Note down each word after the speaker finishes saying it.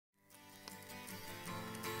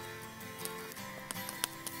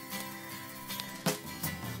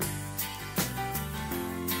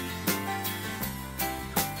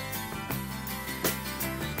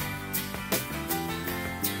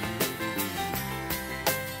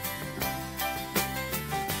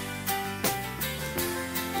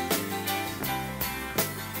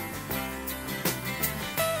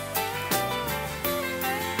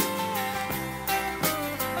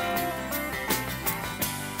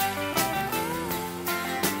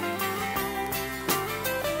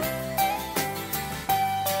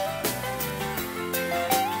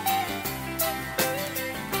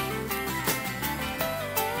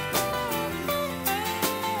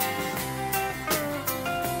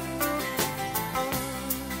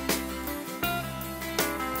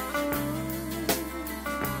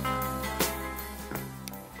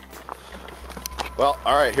Well,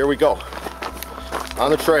 all right, here we go.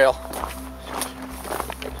 On the trail.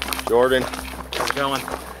 Jordan. How's it going?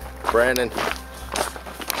 Brandon.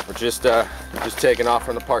 We're just taking off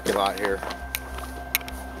from the parking lot here.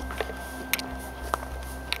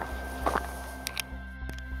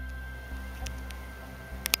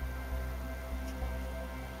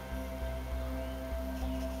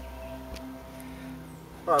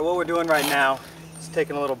 All right, what we're doing right now is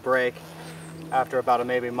taking a little break after about a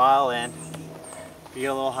maybe mile in. Get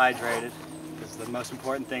a little hydrated, because the most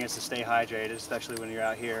important thing is to stay hydrated, especially when you're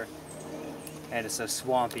out here and it's so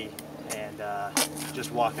swampy, and just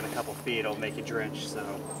walking a couple feet will make you drenched. So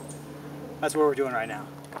that's what we're doing right now.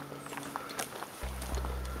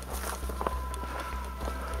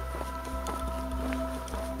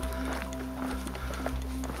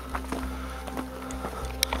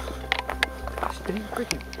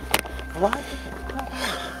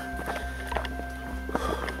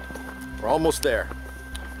 We're almost there.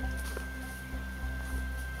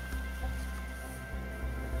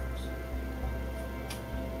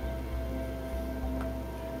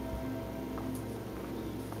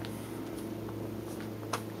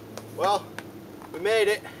 Well, we made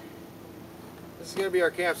it. This is gonna be our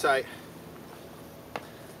campsite.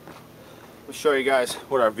 Let's show you guys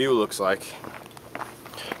what our view looks like.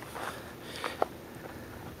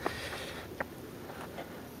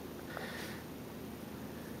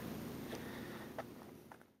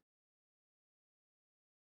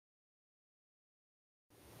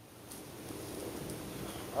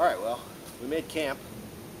 All right, well, we made camp.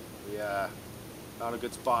 We found a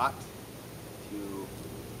good spot to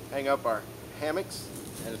hang up our hammocks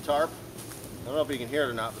and a tarp. I don't know if you can hear it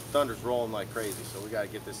or not, but the thunder's rolling like crazy, so we got to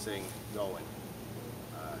get this thing going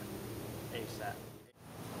ASAP.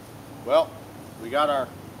 Well, we got our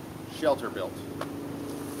shelter built.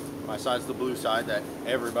 My side's the blue side that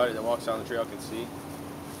everybody that walks down the trail can see.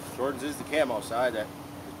 Jordan's is the camo side that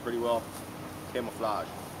is pretty well camouflaged.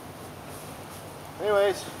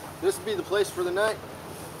 Anyways, this would be the place for the night.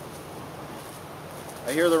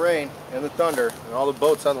 I hear the rain and the thunder and all the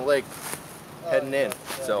boats on the lake heading in,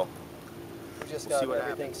 so we just got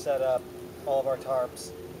everything set up, all of our tarps,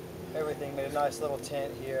 everything. Made a nice little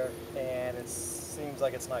tent here, and it seems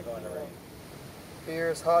like it's not going to rain.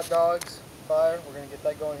 Beers, hot dogs, fire. We're going to get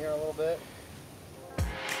that going here in a little bit.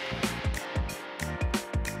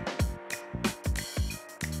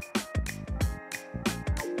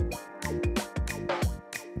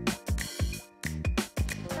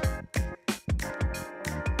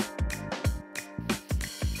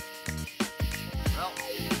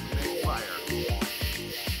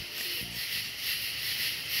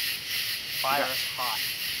 Fire is hot.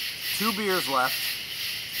 2 beers left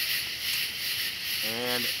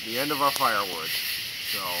and the end of our firewood.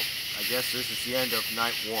 So I guess this is the end of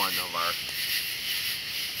night 1 of our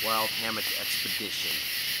wild hammock expedition.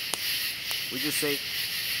 We just ate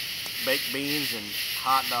baked beans and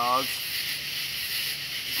hot dogs.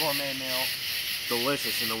 Gourmet meal.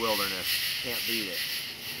 Delicious in the wilderness. Can't beat it.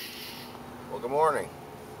 Well, good morning.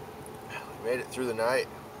 We made it through the night.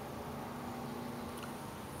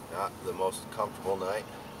 Not the most comfortable night.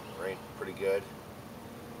 Rained pretty good.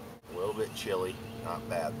 A little bit chilly. Not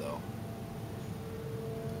bad though.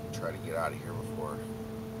 Try to get out of here before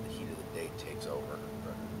the heat of the day takes over.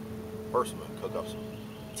 But first, I'm going to cook up some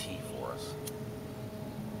tea for us.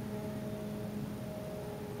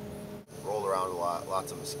 Rolled around a lot.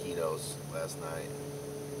 Lots of mosquitoes last night.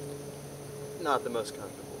 Not the most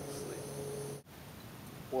comfortable sleep.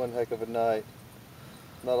 One heck of a night.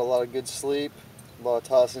 Not a lot of good sleep. A lot of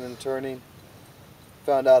tossing and turning.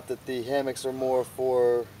 Found out that the hammocks are more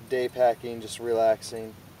for day packing, just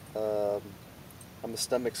relaxing. I'm a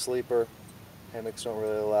stomach sleeper. Hammocks don't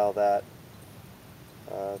really allow that.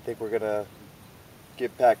 I think we're gonna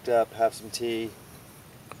get packed up, have some tea,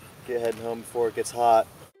 get heading home before it gets hot.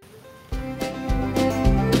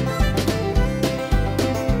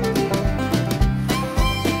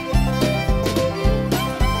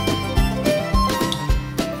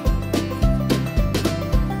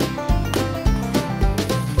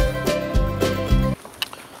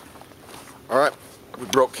 All right, we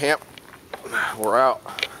broke camp. We're out.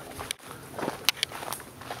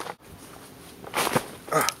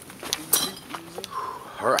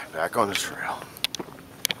 All right, back on the trail.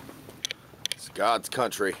 It's God's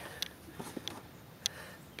country.